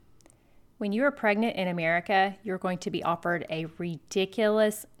When you are pregnant in America, you're going to be offered a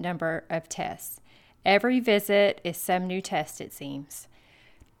ridiculous number of tests. Every visit is some new test, it seems.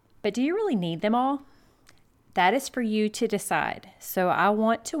 But do you really need them all? That is for you to decide. So I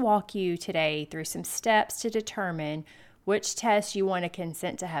want to walk you today through some steps to determine which tests you want to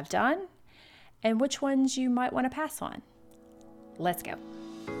consent to have done and which ones you might want to pass on. Let's go.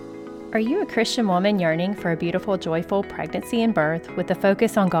 Are you a Christian woman yearning for a beautiful, joyful pregnancy and birth with a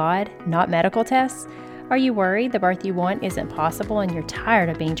focus on God, not medical tests? Are you worried the birth you want isn't possible and you're tired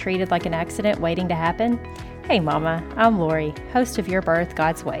of being treated like an accident waiting to happen? Hey Mama, I'm Lori, host of Your Birth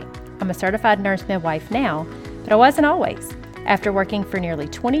God's Way. I'm a certified nurse midwife now, but I wasn't always. After working for nearly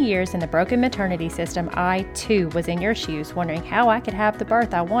 20 years in the broken maternity system, I too was in your shoes wondering how I could have the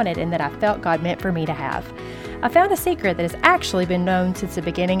birth I wanted and that I felt God meant for me to have. I found a secret that has actually been known since the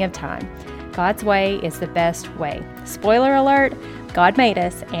beginning of time. God's way is the best way. Spoiler alert, God made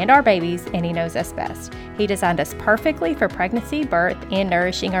us and our babies, and He knows us best. He designed us perfectly for pregnancy, birth, and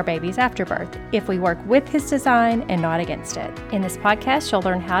nourishing our babies after birth, if we work with His design and not against it. In this podcast, you'll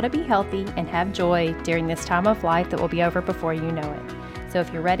learn how to be healthy and have joy during this time of life that will be over before you know it. So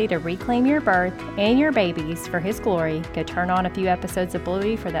if you're ready to reclaim your birth and your babies for His glory, go turn on a few episodes of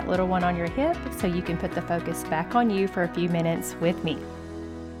Bluey for that little one on your hip so you can put the focus back on you for a few minutes with me.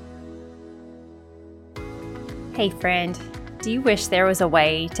 Hey friend, do you wish there was a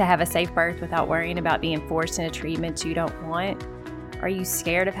way to have a safe birth without worrying about being forced into treatments you don't want? Are you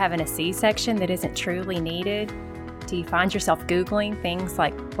scared of having a C-section that isn't truly needed? Do you find yourself Googling things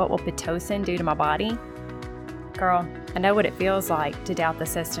like, what will Pitocin do to my body? Girl, I know what it feels like to doubt the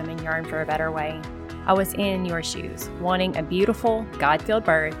system and yearn for a better way. I was in your shoes, wanting a beautiful, God-filled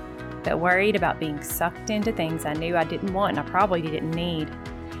birth, but worried about being sucked into things I knew I didn't want and I probably didn't need.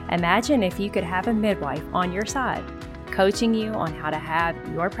 Imagine if you could have a midwife on your side, coaching you on how to have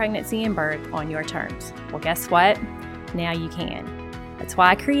your pregnancy and birth on your terms. Well, guess what? Now you can. That's why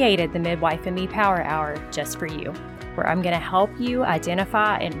I created the Midwife and Me Power Hour just for you, where I'm going to help you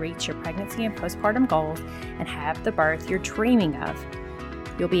identify and reach your pregnancy and postpartum goals and have the birth you're dreaming of.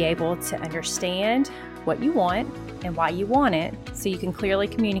 You'll be able to understand what you want and why you want it so you can clearly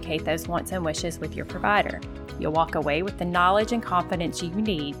communicate those wants and wishes with your provider. You'll walk away with the knowledge and confidence you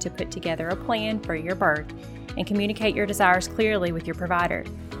need to put together a plan for your birth and communicate your desires clearly with your provider.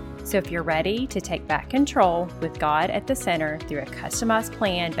 So if you're ready to take back control with God at the center through a customized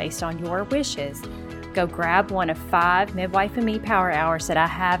plan based on your wishes, go grab one of 5 Midwife and Me Power Hours that I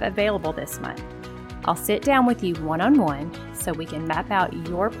have available this month. I'll sit down with you one-on-one so we can map out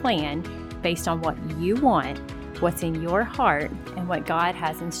your plan based on what you want, what's in your heart, and what God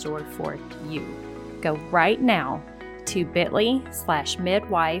has in store for you. Go right now to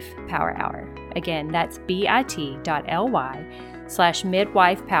bit.ly/midwife power hour. Again, that's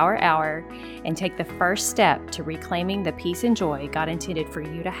bit.ly/midwife power hour and take the first step to reclaiming the peace and joy God intended for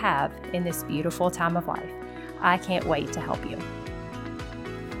you to have in this beautiful time of life. I can't wait to help you.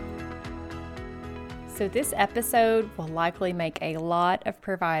 So this episode will likely make a lot of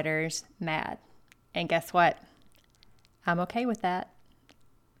providers mad. And guess what? I'm okay with that.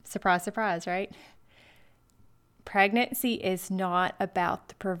 Surprise, surprise, right? Pregnancy is not about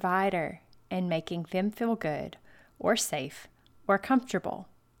the provider and making them feel good or safe or comfortable.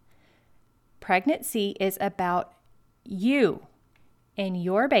 Pregnancy is about you and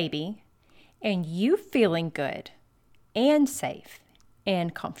your baby and you feeling good and safe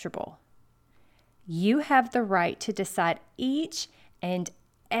and comfortable. You have the right to decide each and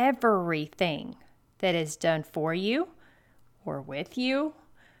everything that is done for you or with you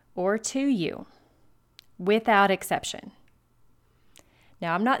or to you, without exception.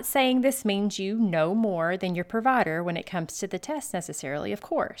 Now, I'm not saying this means you know more than your provider when it comes to the test necessarily, of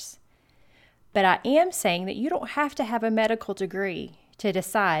course. But I am saying that you don't have to have a medical degree to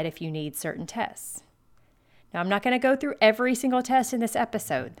decide if you need certain tests. Now, I'm not going to go through every single test in this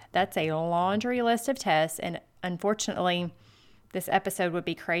episode. That's a laundry list of tests, and unfortunately, this episode would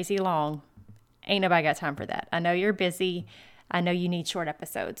be crazy long. Ain't nobody got time for that. I know you're busy. I know you need short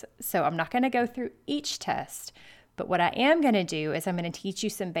episodes, so I'm not going to go through each test, but what I am going to do is I'm going to teach you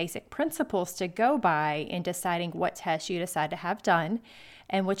some basic principles to go by in deciding what tests you decide to have done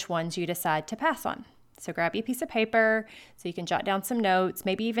and which ones you decide to pass on. So grab you a piece of paper so you can jot down some notes,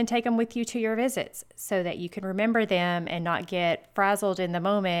 maybe even take them with you to your visits so that you can remember them and not get frazzled in the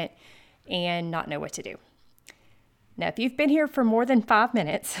moment and not know what to do. Now, if you've been here for more than 5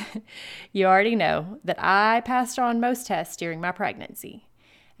 minutes, you already know that I passed on most tests during my pregnancy.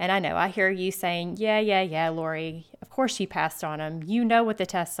 And I know, I hear you saying, yeah, Lori, of course you passed on them. You know what the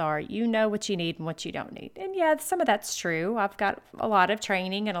tests are. You know what you need and what you don't need. And yeah, some of that's true. I've got a lot of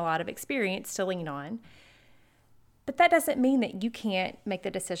training and a lot of experience to lean on. But that doesn't mean that you can't make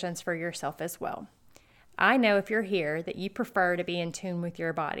the decisions for yourself as well. I know if you're here that you prefer to be in tune with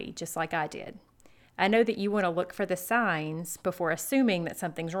your body, just like I did. I know that you want to look for the signs before assuming that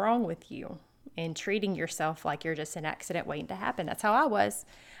something's wrong with you and treating yourself like you're just an accident waiting to happen. That's how I was.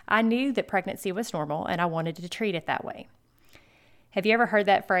 I knew that pregnancy was normal and I wanted to treat it that way. Have you ever heard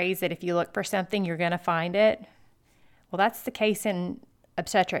that phrase that if you look for something, you're going to find it? Well, that's the case in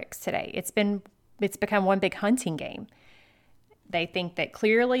obstetrics today. It's become one big hunting game. They think that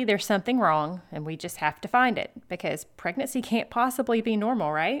clearly there's something wrong and we just have to find it because pregnancy can't possibly be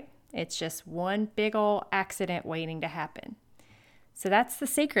normal, right? It's just one big old accident waiting to happen. So that's the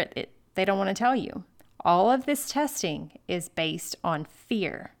secret that they don't want to tell you. All of this testing is based on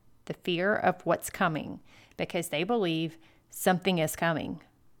fear, the fear of what's coming, because they believe something is coming,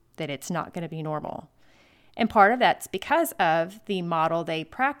 that it's not going to be normal. And part of that's because of the model they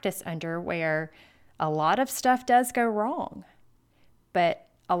practice under where a lot of stuff does go wrong. But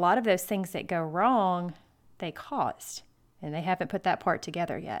a lot of those things that go wrong, they caused, and they haven't put that part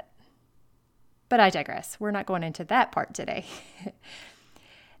together yet. But I digress. We're not going into that part today.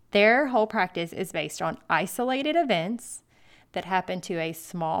 Their whole practice is based on isolated events that happen to a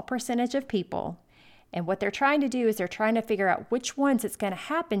small percentage of people. And what they're trying to do is they're trying to figure out which ones it's going to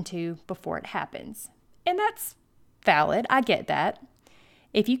happen to before it happens. And that's valid. I get that.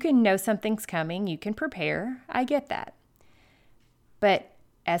 If you can know something's coming, you can prepare. I get that. But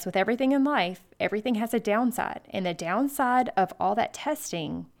as with everything in life, everything has a downside. And the downside of all that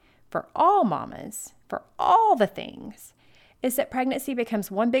testing for all mamas, for all the things, is that pregnancy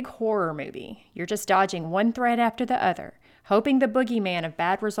becomes one big horror movie. You're just dodging one threat after the other, hoping the boogeyman of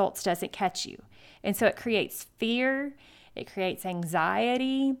bad results doesn't catch you. And so it creates fear, it creates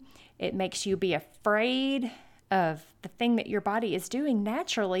anxiety, it makes you be afraid of the thing that your body is doing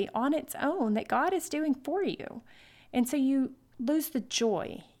naturally on its own, that God is doing for you. And so you lose the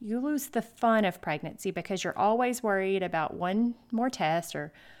joy, you lose the fun of pregnancy because you're always worried about one more test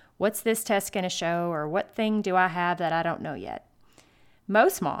or what's this test going to show or what thing do I have that I don't know yet.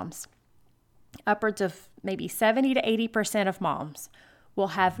 Most moms, upwards of maybe 70 to 80% of moms, will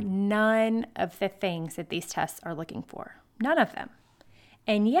have none of the things that these tests are looking for. None of them.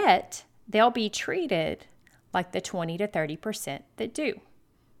 And yet, they'll be treated like the 20 to 30% that do.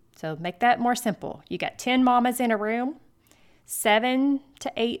 So make that more simple. You got 10 mamas in a room. 7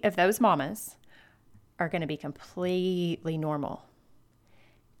 to 8 of those mamas are going to be completely normal.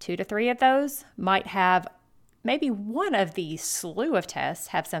 2 to 3 of those might have maybe one of the slew of tests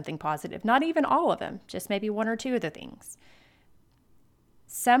have something positive. Not even all of them, just maybe 1 or 2 of the things.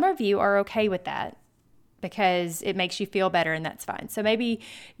 Some of you are okay with that because it makes you feel better and that's fine. So maybe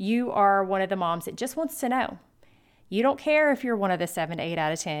you are one of the moms that just wants to know. You don't care if you're one of the 7 to 8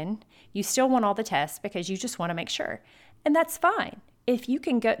 out of 10. You still want all the tests because you just want to make sure. And that's fine. If you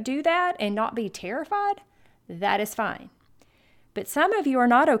can go do that and not be terrified, that is fine. But some of you are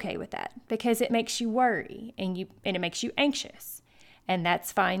not okay with that because it makes you worry and it makes you anxious. And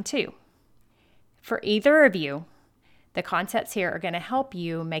that's fine too. For either of you, the concepts here are going to help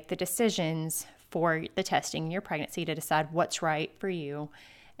you make the decisions for the testing in your pregnancy to decide what's right for you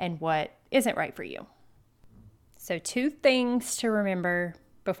and what isn't right for you. So 2 things to remember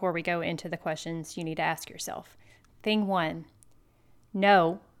before we go into the questions you need to ask yourself. Thing 1,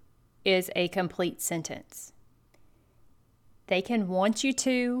 no is a complete sentence. They can want you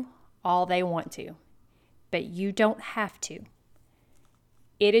to all they want to, but you don't have to.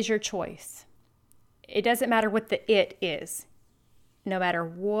 It is your choice. It doesn't matter what the it is. No matter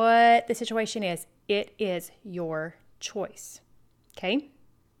what the situation is, it is your choice. Okay?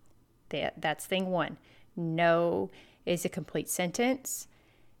 That's thing 1. No is a complete sentence.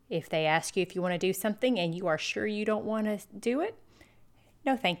 If they ask you if you want to do something and you are sure you don't want to do it,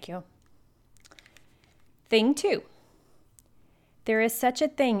 no thank you. Thing 2. There is such a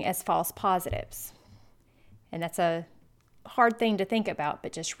thing as false positives. And that's a hard thing to think about,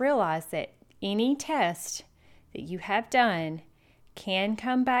 but just realize that any test that you have done can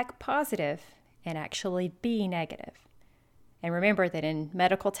come back positive and actually be negative. And remember that in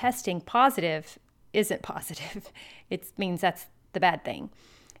medical testing, positive isn't positive. It means that's the bad thing.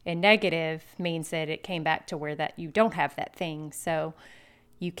 And negative means that it came back to where that you don't have that thing. So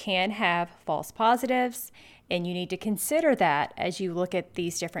you can have false positives, and you need to consider that as you look at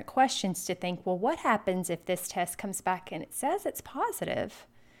these different questions to think, well, what happens if this test comes back and it says it's positive,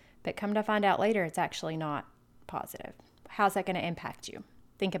 but come to find out later it's actually not positive? How's that going to impact you?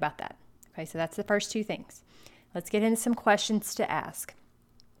 Think about that. Okay, so that's the first two things. Let's get into some questions to ask.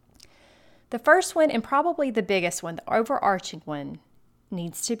 The first one, and probably the biggest one, the overarching one,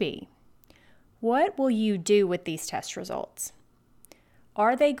 needs to be, what will you do with these test results?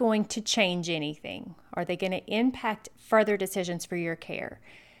 Are they going to change anything? Are they going to impact further decisions for your care?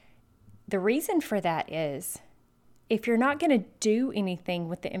 The reason for that is, if you're not going to do anything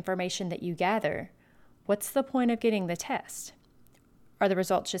with the information that you gather, what's the point of getting the test? Are the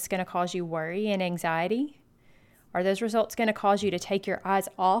results just going to cause you worry and anxiety? Are those results going to cause you to take your eyes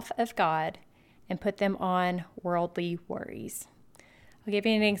off of God and put them on worldly worries? I'll give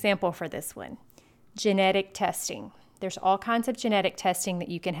you an example for this one. Genetic testing. There's all kinds of genetic testing that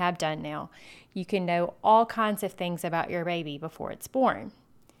you can have done now. You can know all kinds of things about your baby before it's born.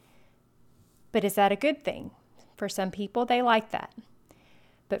 But is that a good thing? For some people, they like that.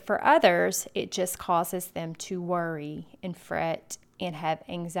 But for others, it just causes them to worry and fret and have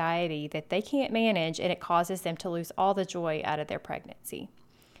anxiety that they can't manage, and it causes them to lose all the joy out of their pregnancy.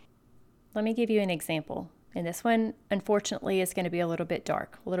 Let me give you an example. And this one, unfortunately, is going to be a little bit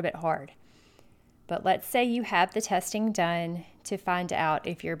dark, a little bit hard. But let's say you have the testing done to find out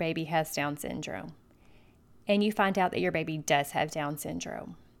if your baby has Down syndrome, and you find out that your baby does have Down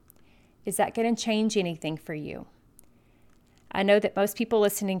syndrome. Is that going to change anything for you? I know that most people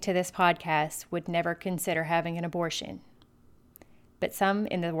listening to this podcast would never consider having an abortion, but some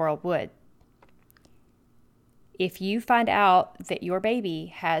in the world would. If you find out that your baby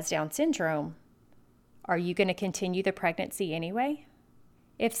has Down syndrome, are you going to continue the pregnancy anyway?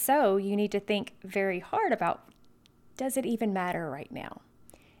 If so, you need to think very hard about, does it even matter right now?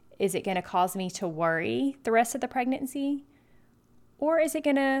 Is it going to cause me to worry the rest of the pregnancy? Or is it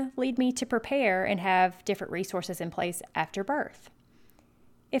going to lead me to prepare and have different resources in place after birth?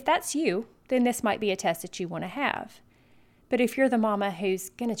 If that's you, then this might be a test that you want to have. But if you're the mama who's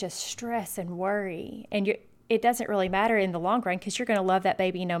going to just stress and worry, and it doesn't really matter in the long run because you're going to love that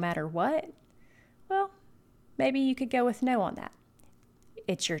baby no matter what, well, maybe you could go with no on that.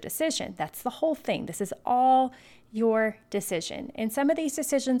 It's your decision. That's the whole thing. This is all your decision. And some of these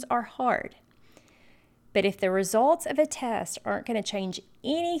decisions are hard. But if the results of a test aren't going to change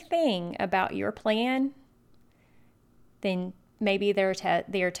anything about your plan, then maybe there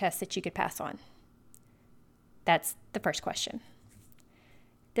are tests that you could pass on. That's the first question.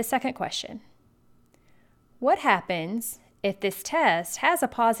 The second question, what happens if this test has a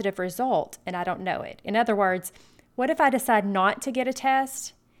positive result and I don't know it? In other words, what if I decide not to get a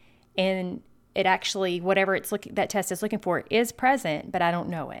test and it actually, whatever that test is looking for is present, but I don't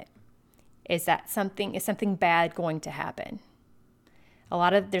know it? Is something bad going to happen?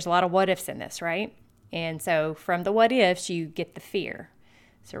 There's a lot of what ifs in this, right? And so from the what ifs, you get the fear.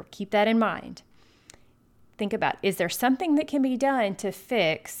 So keep that in mind. Think about, is there something that can be done to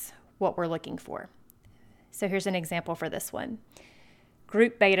fix what we're looking for? So here's an example for this one.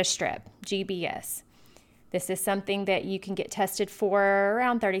 Group beta strep, GBS. This is something that you can get tested for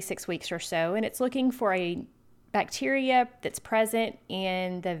around 36 weeks or so, and it's looking for a bacteria that's present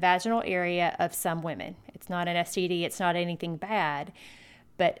in the vaginal area of some women. It's not an STD, it's not anything bad,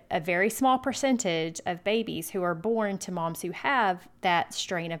 but a very small percentage of babies who are born to moms who have that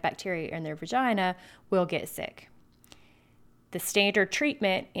strain of bacteria in their vagina will get sick. The standard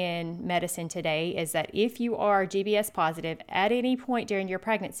treatment in medicine today is that if you are GBS positive at any point during your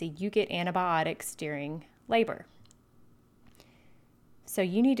pregnancy, you get antibiotics during labor. So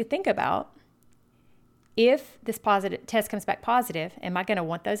you need to think about, if this positive test comes back positive, am I going to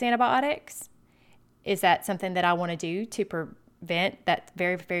want those antibiotics? Is that something that I want to do to prevent that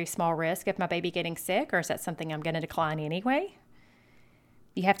very, very small risk of my baby getting sick, or is that something I'm going to decline anyway?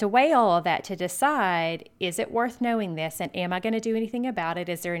 You have to weigh all of that to decide, is it worth knowing this, and am I going to do anything about it?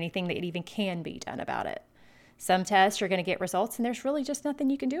 Is there anything that even can be done about it? Some tests you're going to get results, and there's really just nothing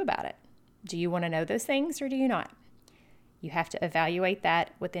you can do about it. Do you want to know those things, or do you not? You have to evaluate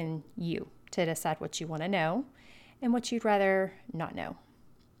that within you to decide what you want to know and what you'd rather not know.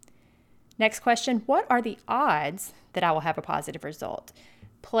 Next question, what are the odds that I will have a positive result?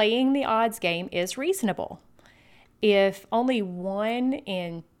 Playing the odds game is reasonable. If only 1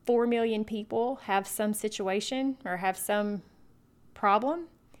 in 4 million people have some situation or have some problem,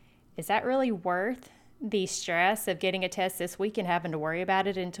 is that really worth the stress of getting a test this week and having to worry about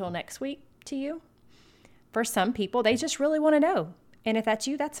it until next week to you? For some people, they just really want to know. And if that's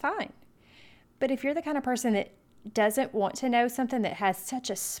you, that's fine. But if you're the kind of person that doesn't want to know something that has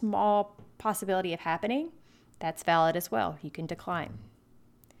such a small possibility of happening, that's valid as well. You can decline.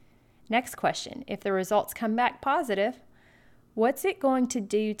 Next question, if the results come back positive, what's it going to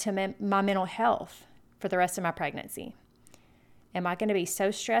do to my mental health for the rest of my pregnancy? Am I going to be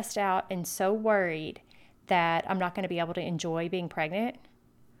so stressed out and so worried that I'm not going to be able to enjoy being pregnant?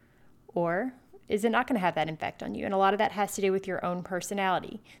 Or is it not going to have that effect on you? And a lot of that has to do with your own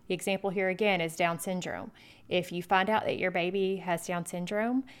personality. The example here again is Down syndrome. If you find out that your baby has Down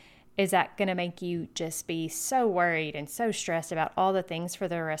syndrome, is that going to make you just be so worried and so stressed about all the things for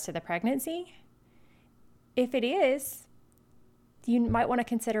the rest of the pregnancy? If it is, you might want to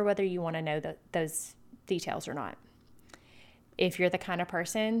consider whether you want to know those details or not. If you're the kind of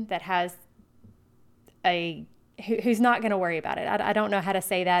person that has who's not going to worry about it. I don't know how to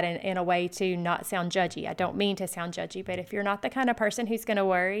say that in a way to not sound judgy. I don't mean to sound judgy, but if you're not the kind of person who's going to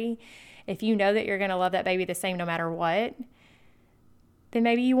worry, if you know that you're going to love that baby the same no matter what, then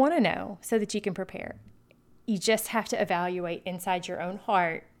maybe you want to know so that you can prepare. You just have to evaluate inside your own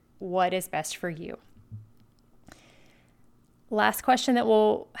heart what is best for you. Last question that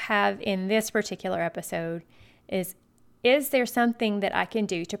we'll have in this particular episode is there something that I can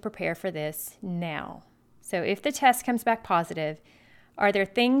do to prepare for this now? So if the test comes back positive, are there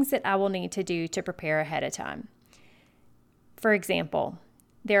things that I will need to do to prepare ahead of time? For example,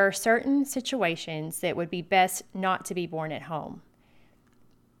 there are certain situations that would be best not to be born at home.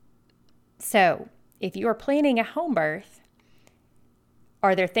 So if you are planning a home birth,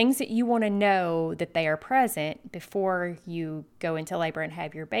 are there things that you want to know that they are present before you go into labor and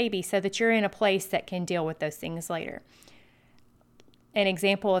have your baby so that you're in a place that can deal with those things later? An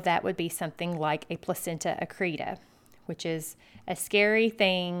example of that would be something like a placenta accreta, which is a scary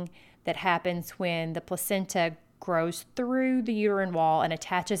thing that happens when the placenta grows through the uterine wall and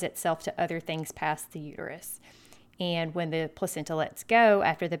attaches itself to other things past the uterus. And when the placenta lets go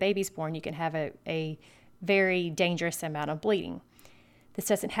after the baby's born, you can have a very dangerous amount of bleeding. This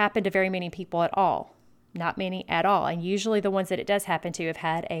doesn't happen to very many people at all, not many at all. And usually the ones that it does happen to have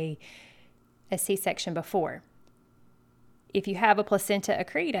had a C-section before. If you have a placenta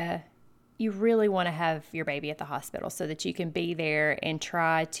accreta, you really want to have your baby at the hospital so that you can be there and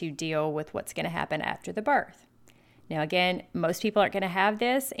try to deal with what's going to happen after the birth. Now, again, most people aren't going to have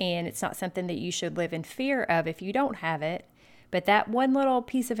this, and it's not something that you should live in fear of if you don't have it. But that one little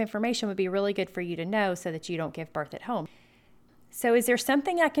piece of information would be really good for you to know so that you don't give birth at home. So is there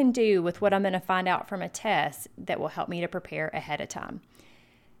something I can do with what I'm going to find out from a test that will help me to prepare ahead of time?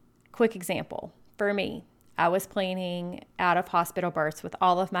 Quick example. For me, I was planning out-of-hospital births with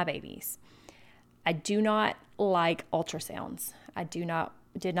all of my babies. I do not like ultrasounds. I did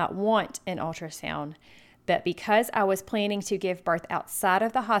not want an ultrasound. But because I was planning to give birth outside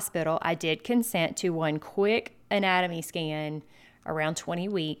of the hospital, I did consent to one quick anatomy scan around 20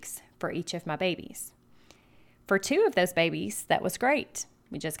 weeks for each of my babies. For 2 of those babies, that was great.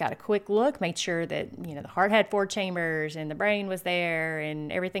 We just got a quick look, made sure that, the heart had 4 chambers and the brain was there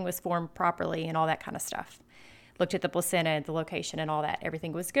and everything was formed properly and all that kind of stuff. Looked at the placenta, the location and all that.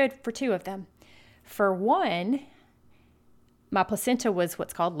 Everything was good for 2 of them. For 1, my placenta was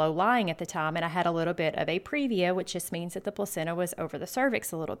what's called low-lying at the time, and I had a little bit of aprevia, which just means that the placenta was over the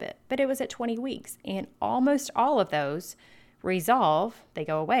cervix a little bit. But it was at 20 weeks, and almost all of those resolve, they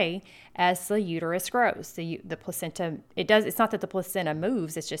go away as the uterus grows. The placenta, it's not that the placenta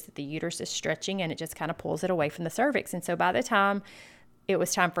moves, it's just that the uterus is stretching and it just kind of pulls it away from the cervix. And so by the time it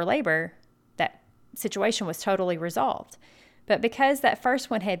was time for labor, that situation was totally resolved. But because that first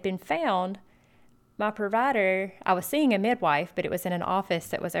one had been found, my provider, I was seeing a midwife, but it was in an office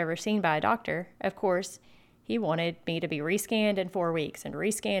that was overseen by a doctor. Of course, he wanted me to be rescanned in 4 weeks and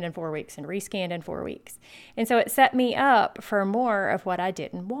rescanned in 4 weeks and rescanned in 4 weeks. And so it set me up for more of what I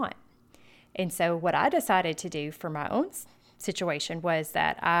didn't want. And so what I decided to do for my own situation was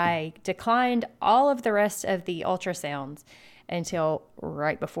that I declined all of the rest of the ultrasounds until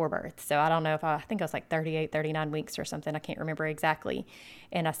right before birth. So I don't know I think I was like 38, 39 weeks or something. I can't remember exactly.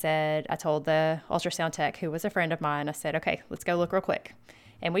 And I told the ultrasound tech, who was a friend of mine, I said, okay, let's go look real quick.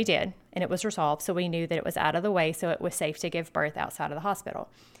 And we did, and it was resolved. So we knew that it was out of the way, so it was safe to give birth outside of the hospital.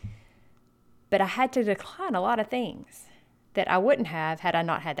 But I had to decline a lot of things that I wouldn't have had I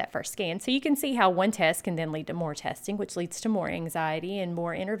not had that first scan. So you can see how one test can then lead to more testing, which leads to more anxiety and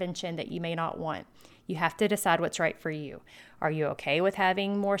more intervention that you may not want. You have to decide what's right for you. Are you okay with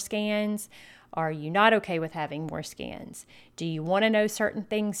having more scans? Are you not okay with having more scans? Do you want to know certain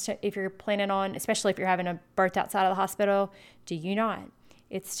things if you're planning on, especially if you're having a birth outside of the hospital? Do you not?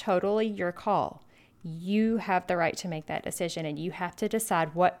 It's totally your call. You have the right to make that decision, and you have to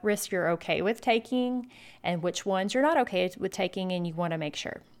decide what risks you're okay with taking and which ones you're not okay with taking, and you want to make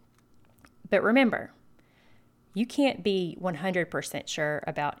sure. But remember, you can't be 100% sure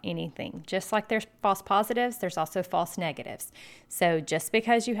about anything. Just like there's false positives, there's also false negatives. So just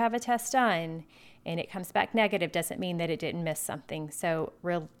because you have a test done and it comes back negative doesn't mean that it didn't miss something. So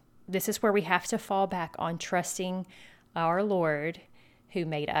this is where we have to fall back on trusting our Lord who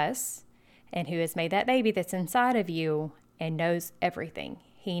made us and who has made that baby that's inside of you and knows everything.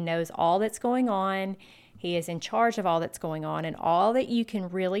 He knows all that's going on. He is in charge of all that's going on, and all that you can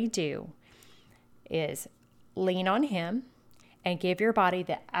really do is lean on Him and give your body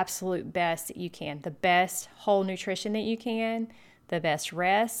the absolute best that you can, the best whole nutrition that you can, the best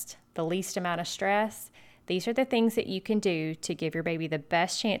rest, the least amount of stress. These are the things that you can do to give your baby the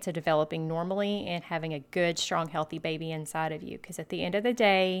best chance of developing normally and having a good, strong, healthy baby inside of you. Because at the end of the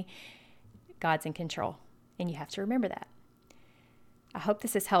day, God's in control, and you have to remember that. I hope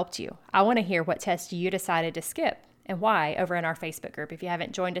this has helped you. I want to hear what test you decided to skip and why over in our Facebook group. If you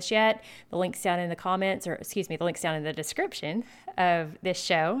haven't joined us yet, the link's down in the comments, the link's down in the description of this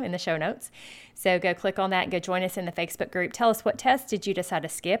show, in the show notes. So go click on that and go join us in the Facebook group. Tell us, what test did you decide to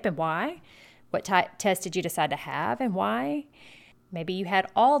skip and why? What test did you decide to have and why? Maybe you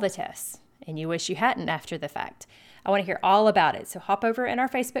had all the tests and you wish you hadn't after the fact. I want to hear all about it. So hop over in our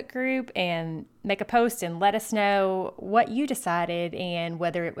Facebook group and make a post and let us know what you decided and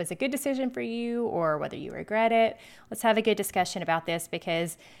whether it was a good decision for you or whether you regret it. Let's have a good discussion about this,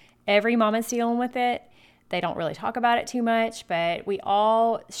 because every mom is dealing with it. They don't really talk about it too much, but we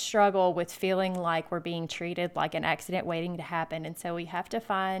all struggle with feeling like we're being treated like an accident waiting to happen. And so we have to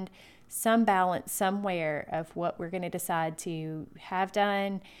find some balance somewhere of what we're going to decide to have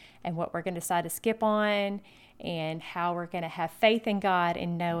done and what we're going to decide to skip on, and how we're going to have faith in God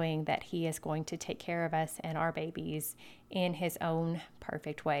and knowing that He is going to take care of us and our babies in His own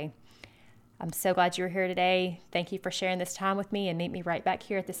perfect way. I'm so glad you're here today. Thank you for sharing this time with me, and meet me right back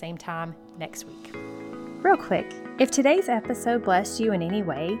here at the same time next week. Real quick, if today's episode blessed you in any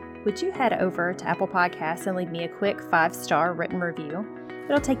way, would you head over to Apple Podcasts and leave me a quick 5-star written review?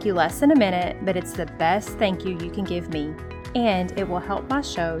 It'll take you less than a minute, but it's the best thank you you can give me, and it will help my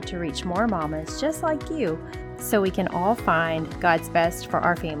show to reach more mamas just like you, so we can all find God's best for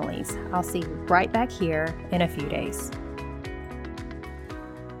our families. I'll see you right back here in a few days.